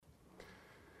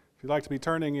If you'd like to be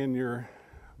turning in your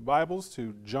Bibles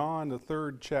to John, the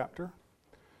 3rd chapter,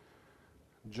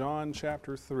 John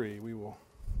chapter 3. We will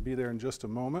be there in just a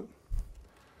moment.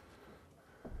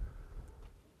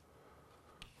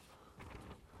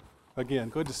 Again,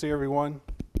 good to see everyone.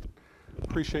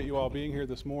 Appreciate you all being here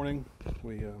this morning.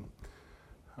 We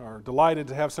are delighted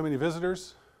to have so many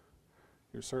visitors.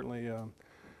 You're certainly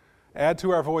add to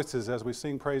our voices as we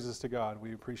sing praises to God.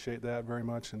 We appreciate that very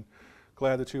much and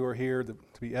glad that you are here to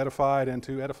be edified and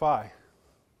to edify.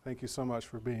 Thank you so much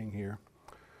for being here.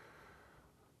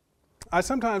 I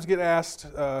sometimes get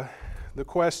asked the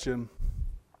question,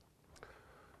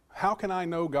 how can I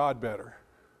know God better?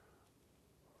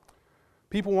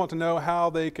 People want to know how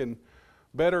they can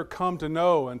better come to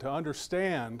know and to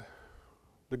understand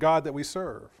the God that we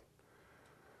serve.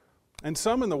 And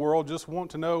some in the world just want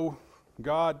to know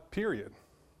God, period.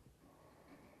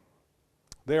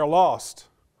 They are lost,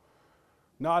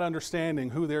 not understanding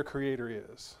who their Creator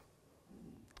is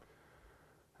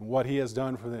and what He has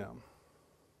done for them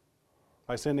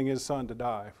by sending His Son to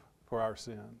die for our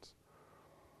sins.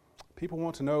 People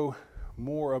want to know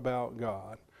more about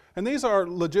God. And these are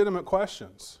legitimate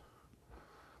questions.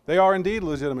 They are indeed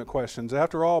legitimate questions.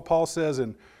 After all, Paul says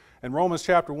in Romans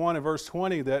chapter 1 and verse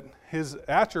 20 that His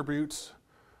attributes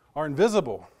are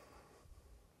invisible.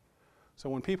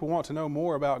 So when people want to know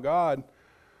more about God,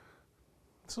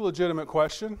 it's a legitimate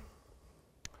question.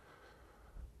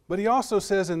 But he also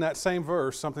says in that same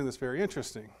verse something that's very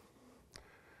interesting.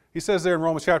 He says there in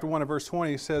Romans chapter 1 and verse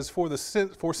 20, he says, For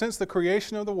since the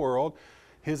creation of the world,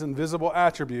 His invisible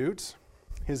attributes,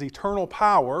 His eternal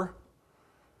power,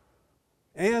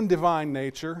 and divine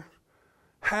nature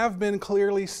have been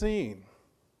clearly seen,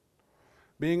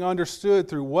 being understood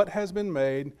through what has been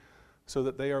made, so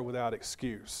that they are without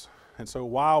excuse. And so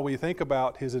while we think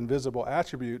about His invisible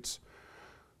attributes,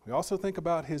 we also think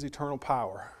about His eternal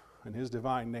power and His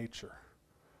divine nature.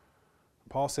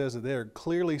 Paul says that they are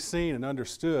clearly seen and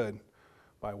understood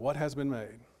by what has been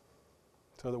made,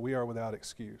 so that we are without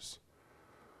excuse.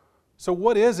 So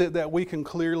what is it that we can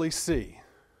clearly see?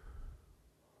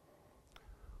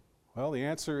 Well, the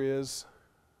answer is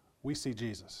we see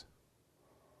Jesus.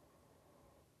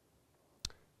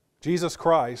 Jesus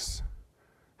Christ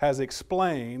has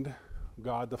explained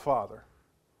God the Father.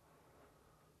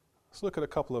 Let's look at a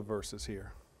couple of verses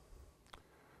here.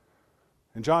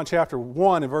 In John chapter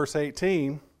 1 and verse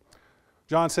 18,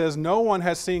 John says, No one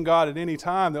has seen God at any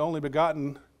time. The only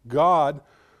begotten God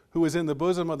who is in the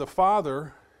bosom of the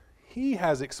Father, He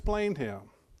has explained Him.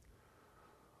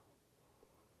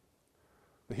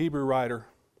 The Hebrew writer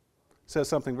says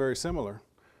something very similar.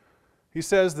 He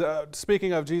says,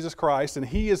 speaking of Jesus Christ, and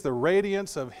He is the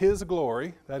radiance of His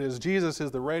glory, that is, Jesus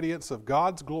is the radiance of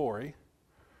God's glory,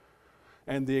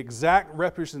 and the exact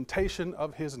representation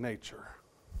of His nature.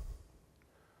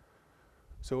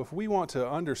 So if we want to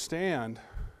understand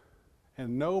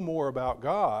and know more about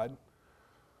God,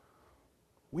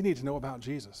 we need to know about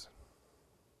Jesus.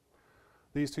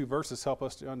 These two verses help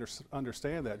us to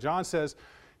understand that. John says,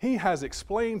 He has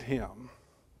explained Him.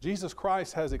 Jesus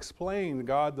Christ has explained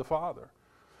God the Father.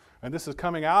 And this is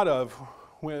coming out of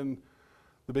when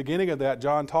the beginning of that,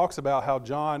 John talks about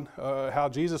how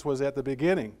Jesus was at the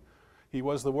beginning. He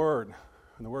was the Word,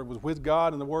 and the Word was with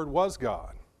God, and the Word was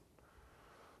God.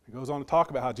 He goes on to talk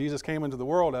about how Jesus came into the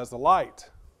world as the light,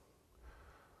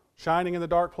 shining in the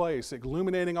dark place,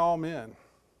 illuminating all men.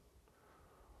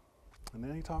 And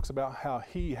then he talks about how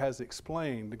He has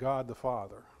explained God the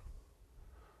Father.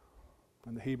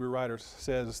 And the Hebrew writer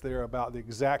says there about the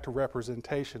exact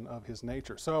representation of His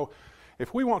nature. So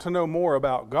if we want to know more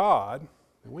about God,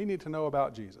 then we need to know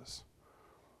about Jesus.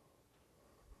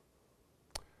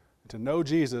 To know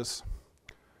Jesus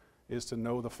is to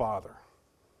know the Father.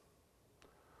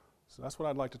 So that's what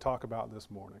I'd like to talk about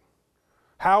this morning.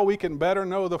 How we can better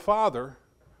know the Father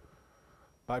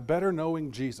by better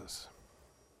knowing Jesus.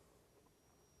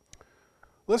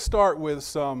 Let's start with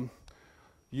some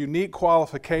unique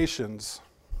qualifications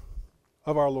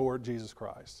of our Lord Jesus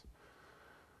Christ.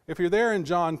 If you're there in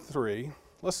John 3,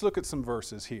 let's look at some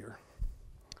verses here.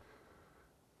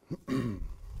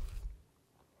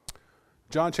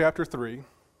 John chapter 3,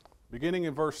 beginning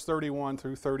in verse 31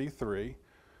 through 33,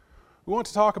 we want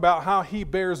to talk about how He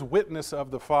bears witness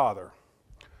of the Father.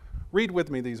 Read with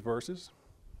me these verses.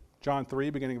 John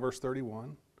 3, beginning verse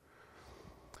 31.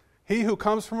 He who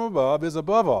comes from above is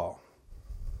above all,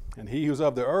 and he who's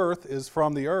of the earth is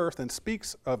from the earth and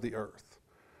speaks of the earth.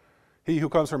 He who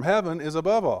comes from heaven is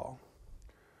above all.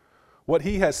 What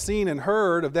He has seen and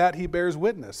heard, of that He bears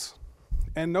witness,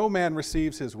 and no man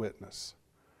receives His witness.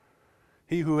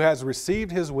 He who has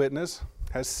received His witness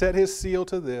has set His seal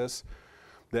to this,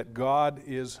 that God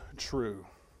is true.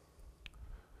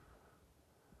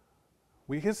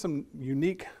 We get some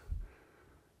unique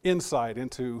insight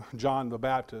into John the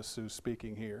Baptist who's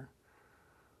speaking here.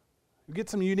 We get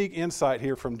some unique insight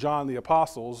here from John the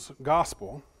Apostle's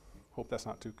gospel. Hope that's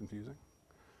not too confusing.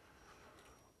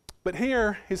 But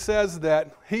here he says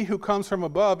that he who comes from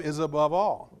above is above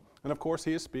all. And of course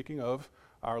he is speaking of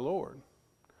our Lord.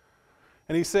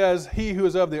 And he says he who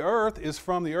is of the earth is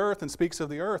from the earth and speaks of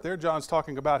the earth. There John's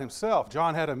talking about himself.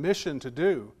 John had a mission to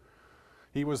do.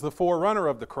 He was the forerunner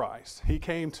of the Christ. He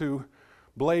came to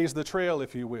blaze the trail,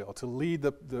 if you will, to lead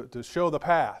to show the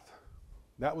path.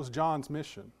 That was John's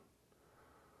mission.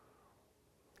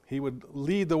 He would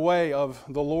lead the way of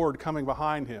the Lord coming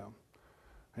behind him.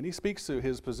 And he speaks to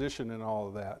his position in all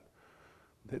of that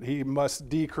he must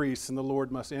decrease and the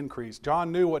Lord must increase.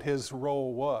 John knew what his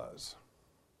role was.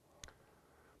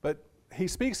 But he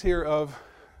speaks here of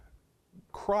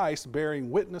Christ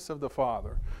bearing witness of the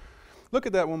Father. Look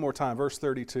at that one more time, verse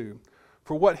 32.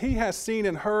 For what he has seen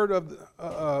and heard of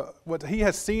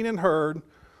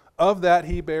that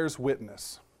he bears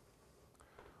witness.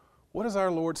 What has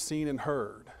our Lord seen and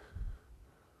heard?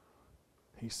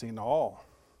 He's seen all.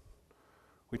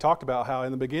 We talked about how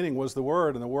in the beginning was the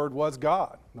Word, and the Word was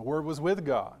God. The Word was with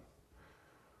God.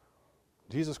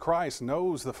 Jesus Christ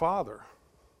knows the Father.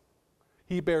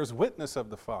 He bears witness of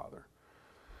the Father.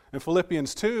 In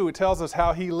Philippians 2, it tells us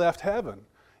how he left heaven,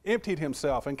 emptied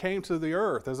himself, and came to the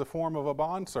earth as a form of a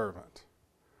bondservant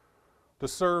to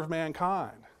serve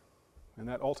mankind. And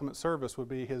that ultimate service would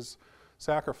be his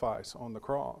sacrifice on the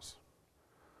cross.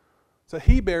 So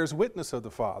he bears witness of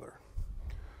the Father.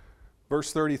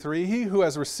 Verse 33, he who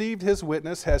has received his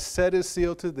witness has set his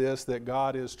seal to this, that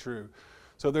God is true.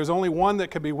 So there's only one that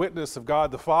can be witness of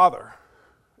God the Father,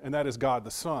 and that is God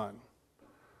the Son.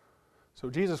 So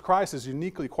Jesus Christ is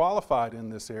uniquely qualified in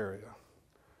this area.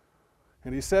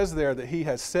 And he says there that he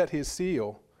has set his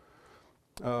seal,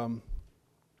 to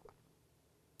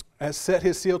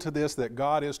this, that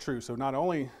God is true. So not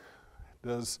only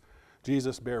does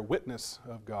Jesus bear witness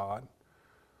of God,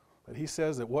 but he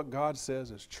says that what God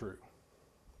says is true.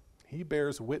 He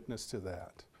bears witness to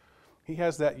that. He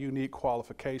has that unique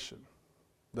qualification,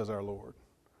 does our Lord.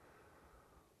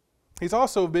 He's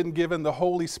also been given the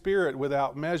Holy Spirit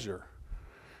without measure.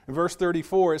 In verse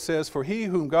 34 it says, for he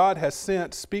whom God has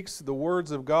sent speaks the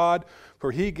words of God,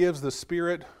 for he gives the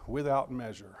Spirit without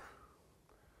measure.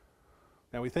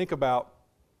 Now we think about,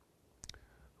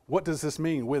 what does this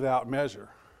mean, without measure?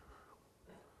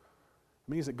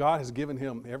 It means that God has given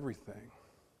him everything.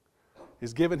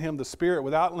 He's given him the Spirit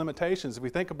without limitations. If we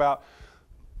think about,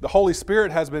 the Holy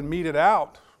Spirit has been meted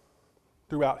out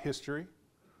throughout history.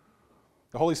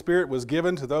 The Holy Spirit was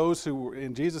given to those who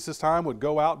in Jesus' time would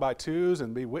go out by twos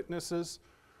and be witnesses.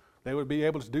 They would be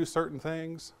able to do certain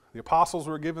things. The apostles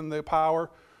were given the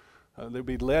power. They'd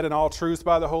be led in all truth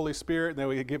by the Holy Spirit. They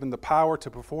would be given the power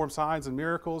to perform signs and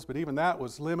miracles, but even that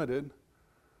was limited.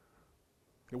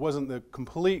 It wasn't the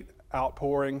complete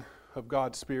outpouring of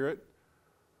God's Spirit.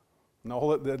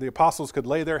 No, the apostles could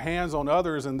lay their hands on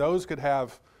others, and those could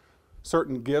have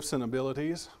certain gifts and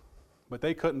abilities, but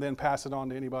they couldn't then pass it on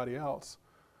to anybody else.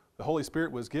 The Holy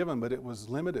Spirit was given, but it was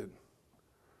limited.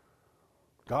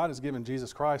 God has given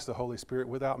Jesus Christ the Holy Spirit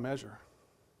without measure.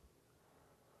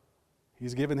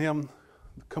 He's given him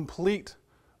complete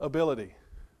ability.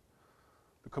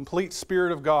 The complete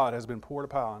Spirit of God has been poured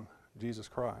upon Jesus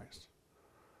Christ.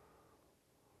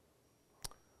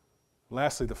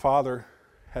 Lastly, the Father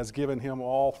has given him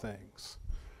all things.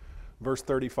 Verse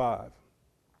 35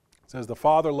 says, the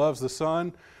Father loves the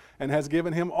Son and has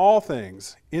given him all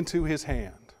things into his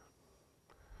hand.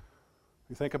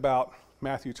 You think about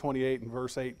Matthew 28 and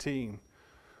verse 18,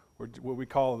 what we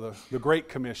call the Great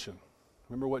Commission.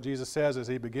 Remember what Jesus says as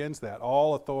he begins that.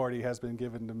 All authority has been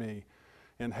given to me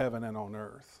in heaven and on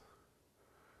earth.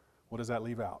 What does that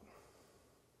leave out?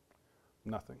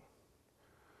 Nothing.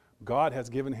 God has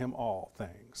given him all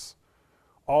things.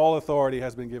 All authority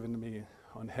has been given to me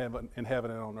in heaven and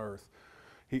on earth.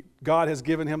 God has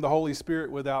given him the Holy Spirit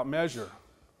without measure.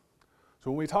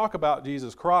 So when we talk about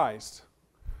Jesus Christ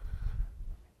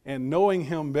and knowing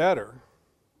him better,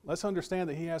 let's understand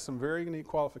that he has some very unique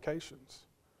qualifications,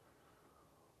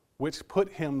 which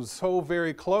put him so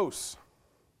very close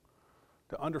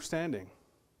to understanding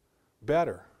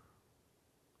better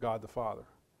God the Father.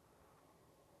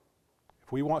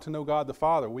 If we want to know God the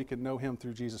Father, we can know him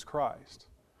through Jesus Christ.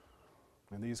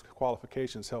 And these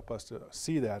qualifications help us to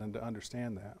see that and to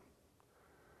understand that.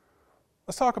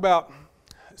 Let's talk about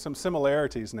some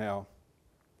similarities now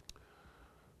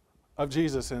of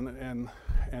Jesus and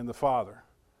the Father.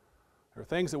 There are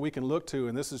things that we can look to,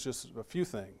 and this is just a few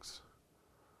things,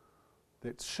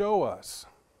 that show us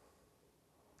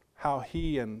how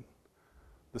He and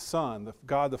the Son,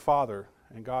 God the Father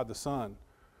and God the Son,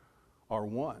 are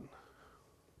one.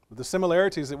 The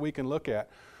similarities that we can look at.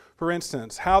 For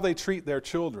instance, how they treat their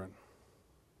children.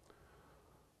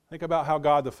 Think about how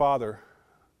God the Father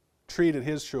treated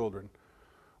His children.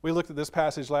 We looked at this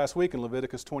passage last week in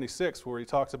Leviticus 26, where He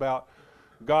talks about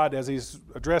God, as He's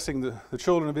addressing the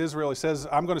children of Israel, He says,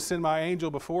 I'm going to send my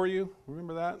angel before you.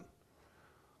 Remember that?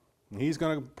 And He's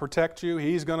going to protect you.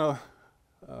 He's going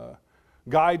to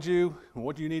guide you. And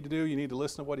what do you need to do? You need to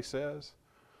listen to what He says.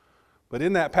 But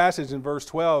in that passage in verse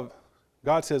 12,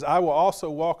 God says, I will also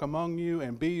walk among you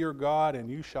and be your God, and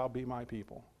you shall be my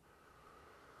people.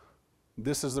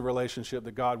 This is the relationship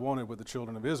that God wanted with the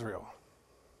children of Israel.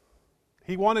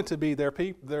 He wanted to be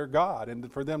their God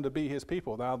and for them to be His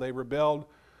people. Now they rebelled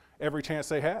every chance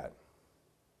they had,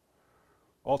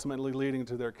 ultimately leading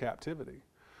to their captivity.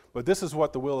 But this is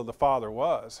what the will of the Father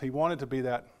was. He wanted to be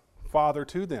that Father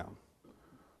to them,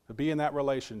 to be in that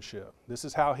relationship. This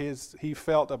is how He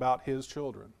felt about His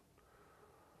children.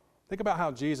 Think about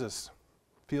how Jesus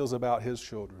feels about His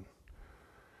children.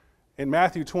 In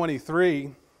Matthew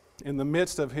 23, in the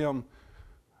midst of Him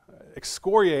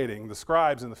excoriating the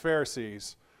scribes and the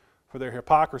Pharisees for their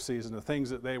hypocrisies and the things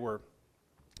that they were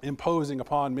imposing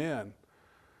upon men,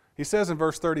 He says in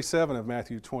verse 37 of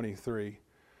Matthew 23,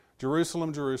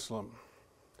 Jerusalem, Jerusalem,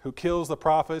 who kills the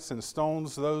prophets and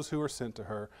stones those who are sent to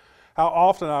her, how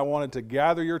often I wanted to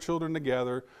gather your children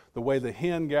together the way the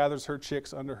hen gathers her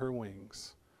chicks under her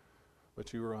wings,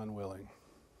 but you were unwilling.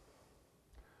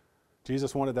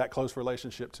 Jesus wanted that close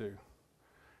relationship too.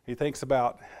 He thinks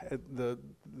about the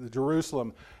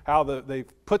Jerusalem, how they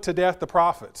put to death the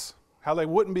prophets, how they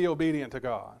wouldn't be obedient to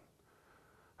God,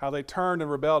 how they turned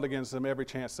and rebelled against them every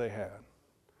chance they had.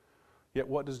 Yet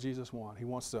what does Jesus want? He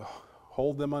wants to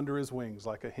hold them under His wings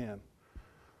like a hen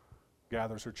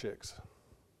gathers her chicks.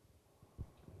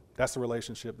 That's the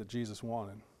relationship that Jesus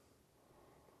wanted.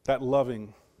 That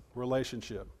loving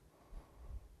relationship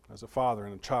as a father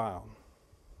and a child.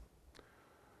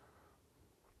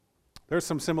 There's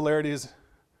some similarities,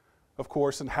 of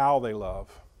course, in how they love.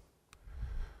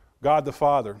 God the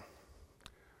Father.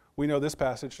 We know this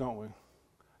passage, don't we?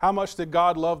 How much did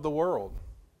God love the world?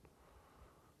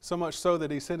 So much so that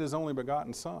He sent His only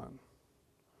begotten Son.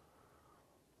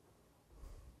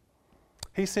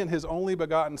 He sent His only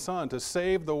begotten Son to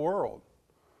save the world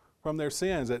from their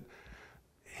sins. That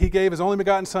He gave His only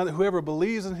begotten Son that whoever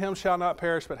believes in Him shall not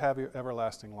perish but have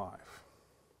everlasting life.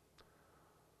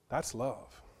 That's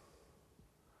love.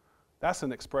 That's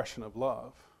an expression of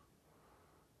love.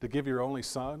 To give your only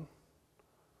Son,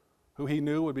 who He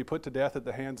knew would be put to death at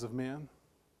the hands of men.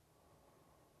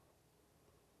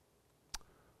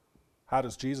 How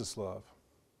does Jesus love?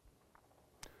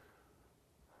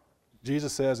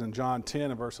 Jesus says in John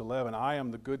 10 and verse 11, I am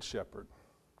the good shepherd.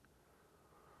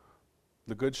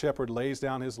 The good shepherd lays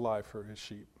down his life for his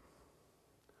sheep.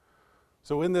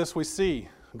 So in this we see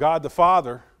God the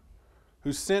Father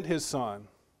who sent His Son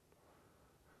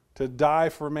to die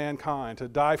for mankind, to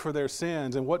die for their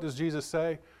sins. And what does Jesus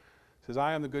say? He says,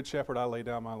 I am the good shepherd, I lay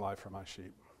down my life for my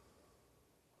sheep.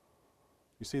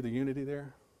 You see the unity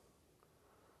there?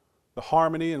 The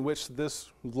harmony in which this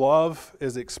love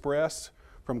is expressed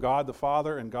from God the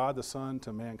Father and God the Son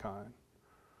to mankind.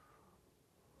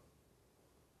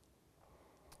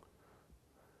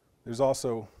 There's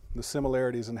also the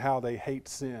similarities in how they hate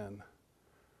sin.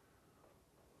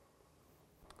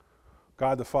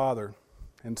 God the Father,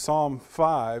 in Psalm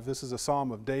 5, this is a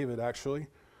psalm of David actually,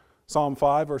 Psalm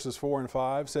 5 verses 4 and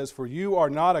 5 says, For you are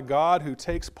not a God who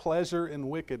takes pleasure in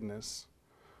wickedness.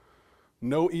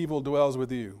 No evil dwells with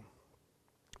you.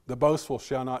 The boastful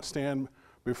shall not stand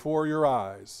before your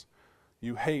eyes.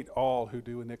 You hate all who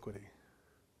do iniquity.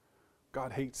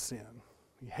 God hates sin.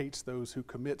 He hates those who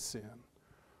commit sin.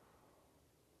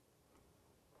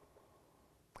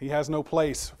 He has no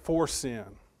place for sin.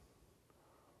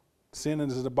 Sin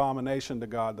is an abomination to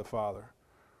God the Father.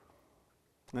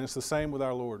 And it's the same with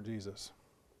our Lord Jesus.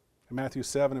 In Matthew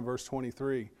 7 and verse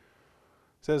 23, it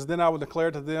says, Then I will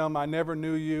declare to them, I never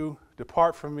knew you.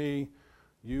 Depart from me,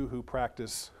 you who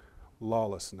practice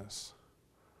lawlessness.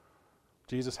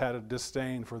 Jesus had a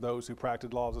disdain for those who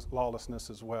practiced lawlessness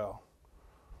as well.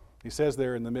 He says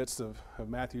there in the midst of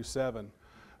Matthew 7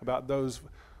 about those,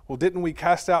 well, didn't we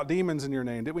cast out demons in your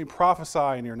name? Didn't we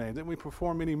prophesy in your name? Didn't we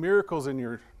perform many miracles in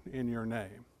your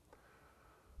name?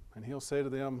 And He'll say to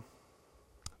them,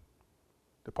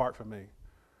 Depart from me.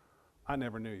 I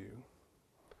never knew you.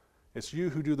 It's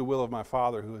you who do the will of my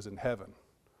Father who is in heaven,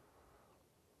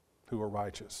 who are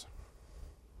righteous.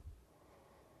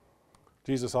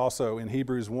 Jesus also, in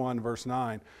Hebrews 1, verse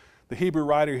 9, the Hebrew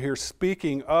writer here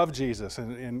speaking of Jesus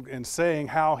and saying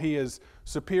how he is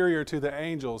superior to the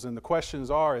angels. And the questions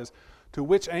is, to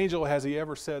which angel has he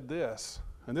ever said this?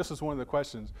 And this is one of the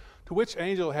questions. To which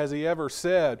angel has he ever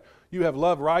said, you have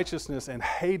loved righteousness and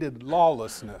hated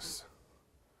lawlessness?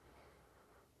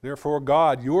 Therefore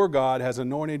God, your God, has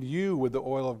anointed you with the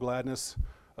oil of gladness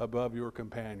above your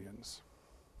companions.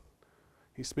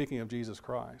 He's speaking of Jesus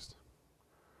Christ.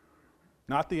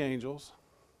 Not the angels,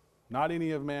 not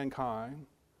any of mankind,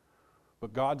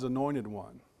 but God's anointed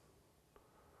one.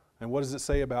 And what does it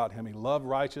say about him? He loved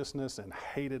righteousness and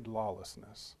hated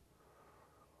lawlessness.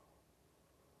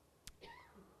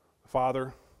 The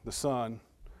Father, the Son,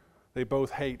 they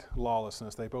both hate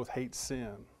lawlessness. They both hate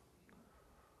sin.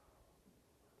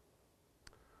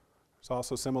 There's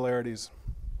also similarities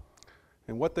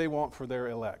in what they want for their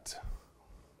elect.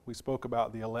 We spoke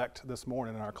about the elect this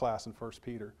morning in our class in 1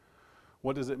 Peter.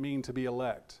 What does it mean to be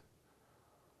elect?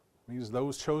 It means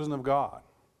those chosen of God.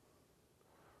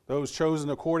 Those chosen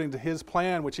according to his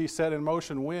plan, which he set in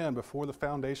motion when? Before the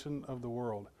foundation of the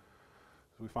world.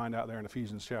 As we find out there in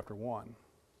Ephesians chapter 1.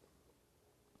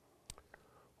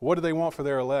 What do they want for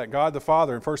their elect? God the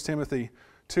Father in 1 Timothy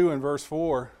 2 and verse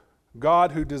 4,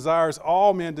 God who desires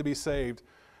all men to be saved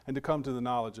and to come to the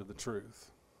knowledge of the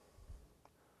truth.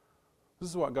 This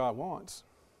is what God wants.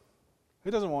 He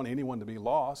doesn't want anyone to be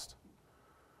lost.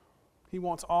 He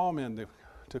wants all men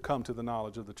to come to the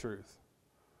knowledge of the truth.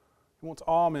 He wants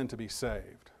all men to be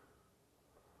saved.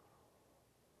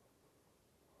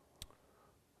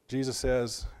 Jesus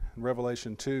says in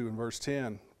Revelation 2 and verse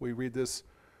 10, we read this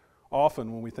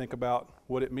often when we think about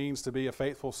what it means to be a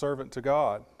faithful servant to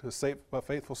God, a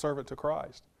faithful servant to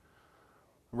Christ.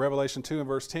 In Revelation 2 and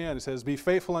verse 10, it says, be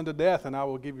faithful unto death, and I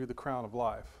will give you the crown of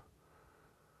life.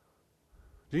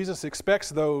 Jesus expects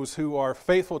those who are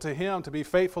faithful to him to be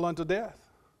faithful unto death,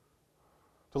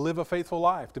 to live a faithful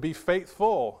life, to be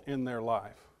faithful in their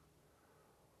life.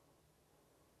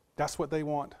 That's what they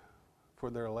want for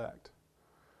their elect.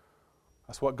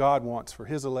 That's what God wants for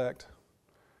his elect.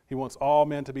 He wants all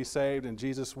men to be saved, and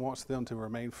Jesus wants them to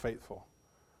remain faithful.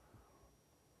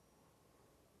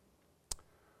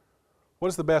 What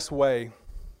is the best way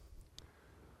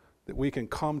that we can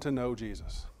come to know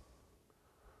Jesus?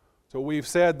 So we've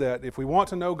said that if we want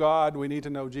to know God, we need to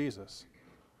know Jesus.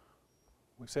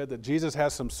 We've said that Jesus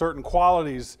has some certain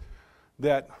qualities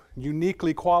that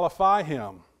uniquely qualify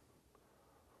him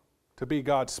to be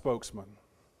God's spokesman,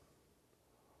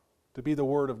 to be the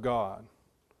Word of God,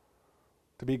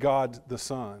 to be God the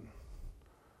Son.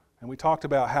 And we talked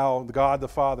about how God the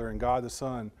Father and God the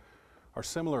Son are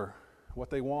similar, what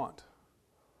they want,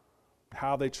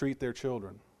 how they treat their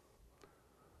children.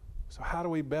 So how do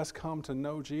we best come to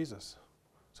know Jesus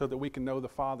so that we can know the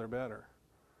Father better?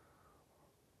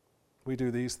 We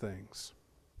do these things.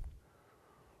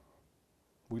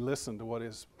 We listen to what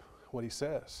he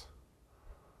says.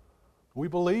 We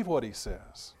believe what he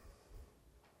says.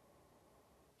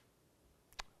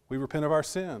 We repent of our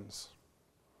sins.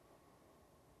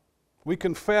 We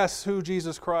confess who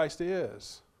Jesus Christ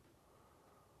is.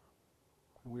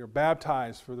 We are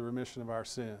baptized for the remission of our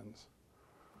sins.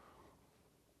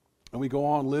 And we go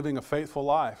on living a faithful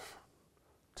life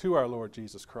to our Lord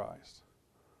Jesus Christ.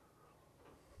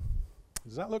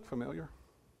 Does that look familiar?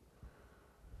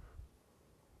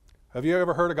 Have you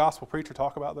ever heard a gospel preacher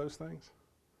talk about those things?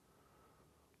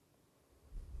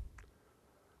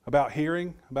 About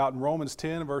hearing, about in Romans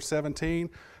 10, verse 17,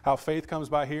 how faith comes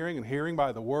by hearing, and hearing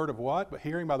by the word of what? But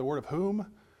hearing by the word of whom?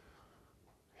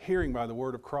 Hearing by the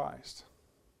word of Christ.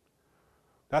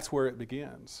 That's where it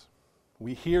begins.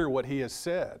 We hear what he has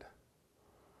said.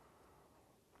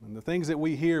 And the things that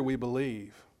we hear, we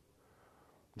believe.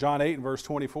 John 8 and verse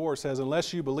 24 says,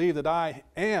 unless you believe that I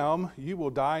am, you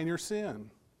will die in your sin.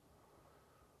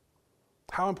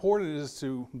 How important it is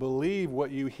to believe what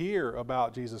you hear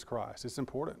about Jesus Christ. It's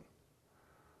important.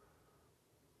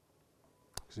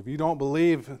 Because if you don't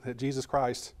believe that Jesus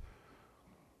Christ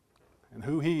and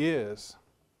who he is,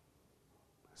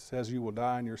 it says you will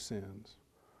die in your sins.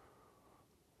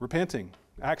 Repenting.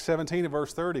 Acts 17 and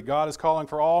verse 30, God is calling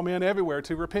for all men everywhere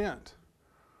to repent,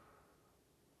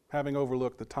 having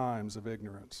overlooked the times of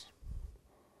ignorance.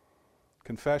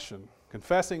 Confession.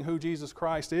 Confessing who Jesus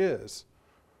Christ is.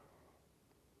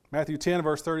 Matthew 10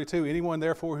 verse 32, anyone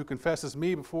therefore who confesses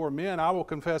me before men, I will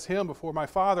confess him before my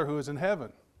Father who is in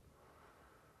heaven.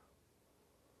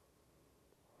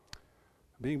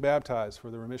 Being baptized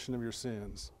for the remission of your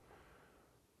sins.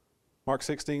 Mark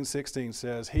 16:16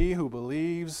 says, he who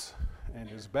believes and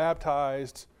is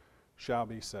baptized shall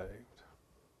be saved.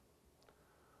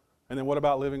 And then what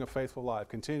about living a faithful life?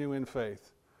 Continue in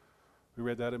faith. We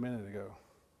read that a minute ago.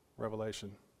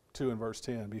 Revelation 2 and verse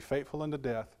 10. Be faithful unto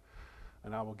death,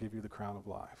 and I will give you the crown of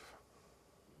life.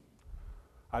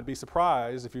 I'd be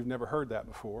surprised if you've never heard that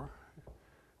before,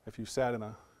 if you sat in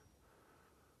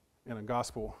a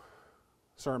gospel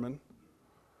sermon.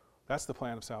 That's the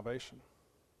plan of salvation.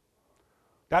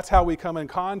 That's how we come in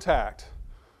contact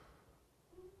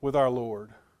with our Lord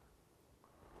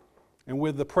and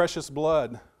with the precious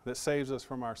blood that saves us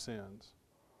from our sins.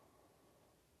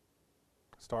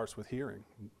 It starts with hearing,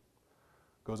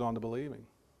 goes on to believing.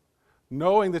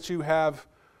 Knowing that you have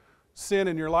sin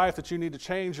in your life, that you need to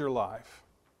change your life,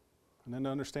 and then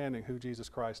understanding who Jesus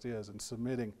Christ is and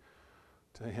submitting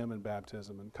to Him in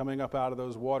baptism and coming up out of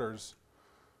those waters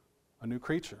a new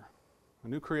creature, a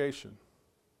new creation,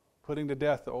 putting to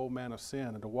death the old man of sin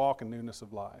and to walk in newness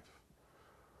of life.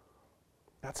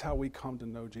 That's how we come to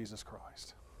know Jesus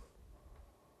Christ.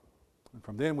 And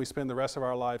from then we spend the rest of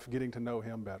our life getting to know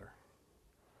Him better,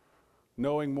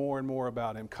 knowing more and more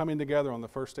about Him, coming together on the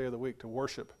first day of the week to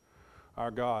worship our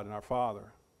God and our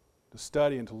Father, to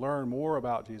study and to learn more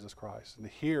about Jesus Christ and to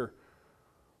hear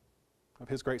of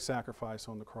His great sacrifice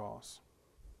on the cross.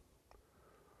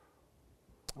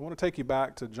 I want to take you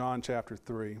back to John chapter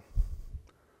 3.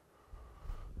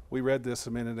 We read this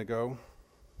a minute ago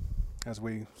as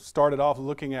we started off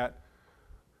looking at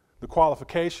the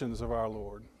qualifications of our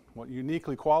Lord, what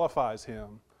uniquely qualifies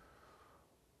Him.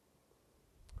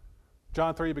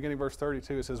 John 3, beginning verse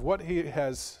 32, it says, what He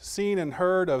has seen and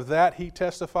heard, of that He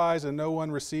testifies, and no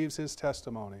one receives His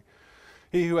testimony.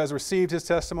 He who has received His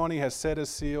testimony has set His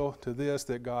seal to this,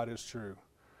 that God is true.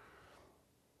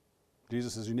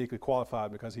 Jesus is uniquely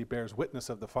qualified because He bears witness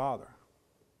of the Father.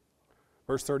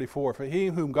 Verse 34, for He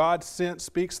whom God sent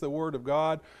speaks the word of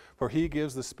God, for He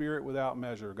gives the Spirit without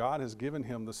measure. God has given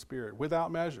Him the Spirit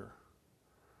without measure.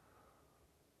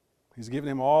 He's given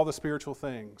Him all the spiritual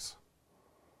things.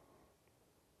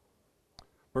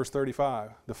 Verse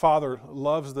 35, the Father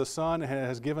loves the Son and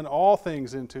has given all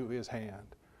things into His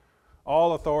hand.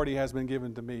 All authority has been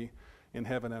given to me in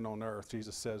heaven and on earth,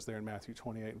 Jesus says there in Matthew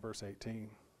 28 and verse 18.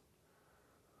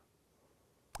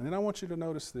 And then I want you to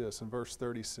notice this in verse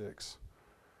 36.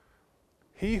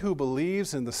 He who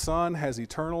believes in the Son has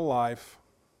eternal life,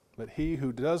 but he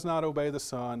who does not obey the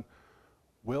Son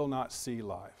will not see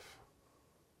life,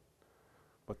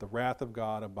 but the wrath of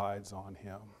God abides on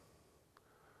him.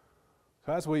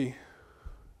 So as we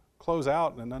close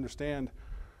out and understand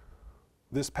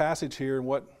this passage here and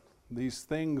what these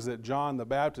things that John the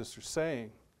Baptist are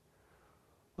saying,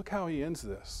 look how he ends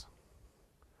this.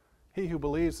 He who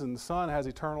believes in the Son has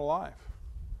eternal life.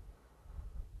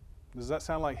 Does that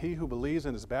sound like he who believes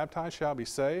and is baptized shall be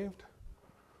saved?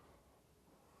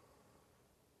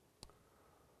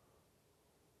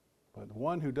 But the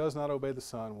one who does not obey the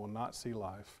Son will not see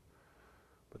life,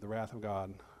 but the wrath of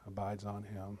God abides on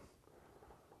him.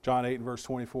 John 8 and verse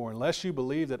 24, unless you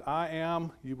believe that I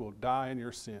am, you will die in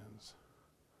your sins.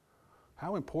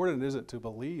 How important is it to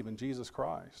believe in Jesus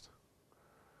Christ?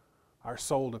 Our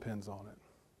soul depends on it.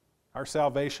 Our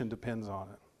salvation depends on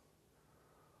it.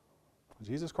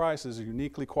 Jesus Christ is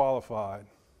uniquely qualified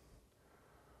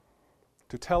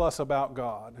to tell us about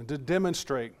God and to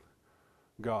demonstrate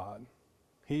God.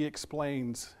 He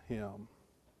explains Him.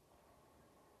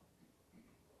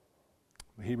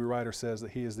 The Hebrew writer says that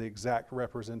He is the exact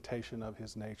representation of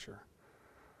His nature.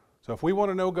 So if we want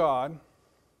to know God,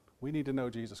 we need to know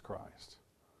Jesus Christ.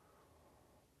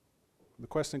 The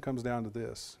question comes down to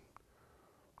this.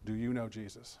 Do you know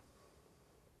Jesus?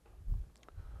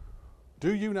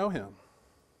 Do you know Him?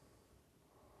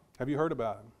 Have you heard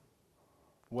about Him?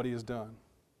 What He has done?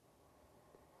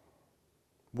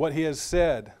 What He has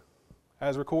said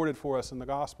as recorded for us in the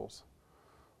Gospels,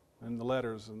 in the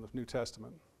letters in the New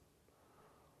Testament?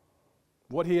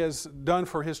 What He has done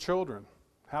for His children,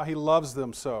 how He loves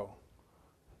them so.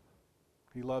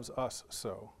 He loves us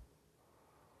so.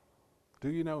 Do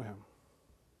you know Him?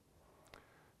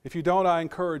 If you don't, I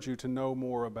encourage you to know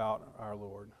more about our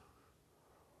Lord.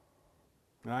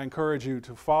 And I encourage you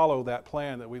to follow that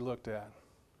plan that we looked at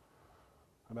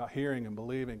about hearing and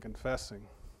believing, confessing,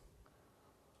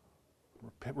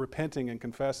 repenting and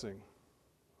confessing,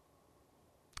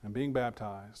 and being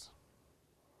baptized,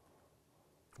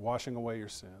 washing away your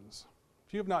sins.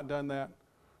 If you have not done that,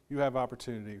 you have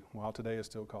opportunity while today is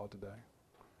still called today.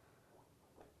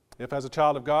 If as a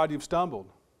child of God you've stumbled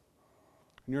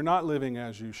and you're not living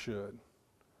as you should,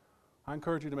 I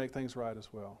encourage you to make things right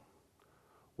as well.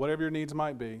 Whatever your needs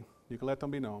might be, you can let them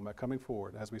be known by coming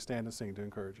forward as we stand and sing to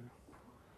encourage you.